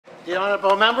The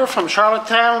Honourable Member from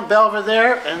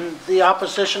Charlottetown-Belvedere and the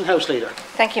Opposition House Leader.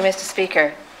 Thank you, Mr.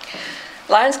 Speaker.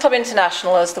 Lions Club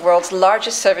International is the world's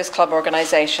largest service club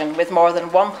organisation with more than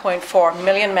 1.4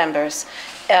 million members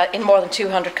in more than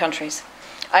 200 countries.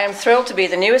 I am thrilled to be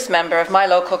the newest member of my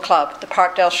local club, the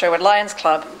Parkdale Sherwood Lions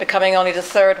Club, becoming only the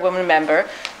third woman member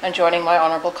and joining my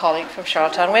honourable colleague from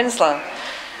Charlottetown-Winslow.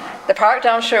 The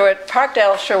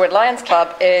Parkdale Sherwood Lions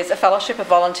Club is a fellowship of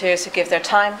volunteers who give their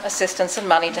time, assistance and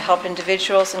money to help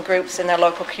individuals and groups in their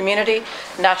local community,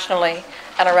 nationally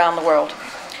and around the world.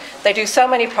 They do so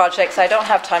many projects, I don't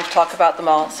have time to talk about them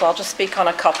all, so I'll just speak on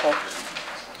a couple.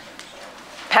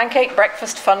 Pancake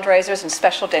breakfast fundraisers and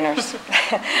special dinners.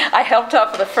 I helped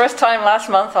out for the first time last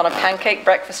month on a pancake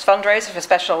breakfast fundraiser for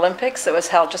Special Olympics that was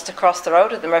held just across the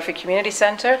road at the Murphy Community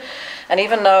Centre. And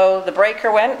even though the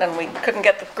breaker went and we couldn't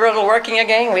get the griddle working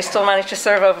again, we still managed to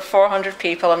serve over 400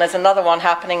 people, and there's another one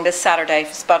happening this Saturday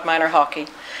for Spud Minor Hockey.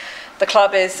 The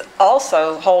club is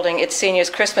also holding its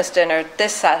seniors' Christmas dinner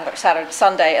this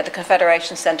Sunday at the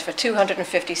Confederation Centre for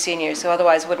 250 seniors who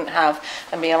otherwise wouldn't have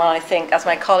a meal. And I think, as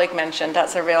my colleague mentioned,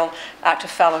 that's a real act of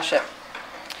fellowship.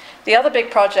 The other big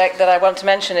project that I want to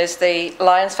mention is the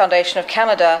Lions Foundation of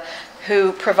Canada,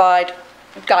 who provide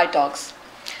guide dogs.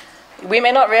 We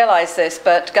may not realise this,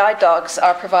 but guide dogs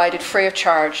are provided free of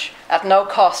charge at no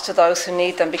cost to those who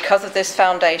need them because of this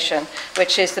foundation,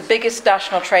 which is the biggest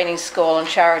national training school and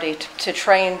charity to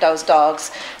train those dogs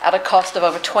at a cost of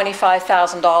over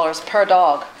 $25,000 per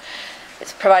dog.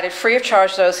 It's provided free of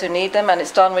charge to those who need them, and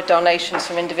it's done with donations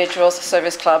from individuals,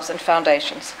 service clubs and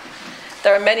foundations.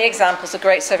 There are many examples of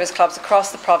great service clubs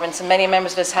across the province, and many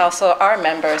members of this House are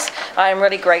members. I am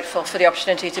really grateful for the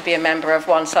opportunity to be a member of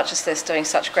one such as this, doing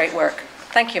such great work.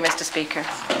 Thank you, Mr. Speaker.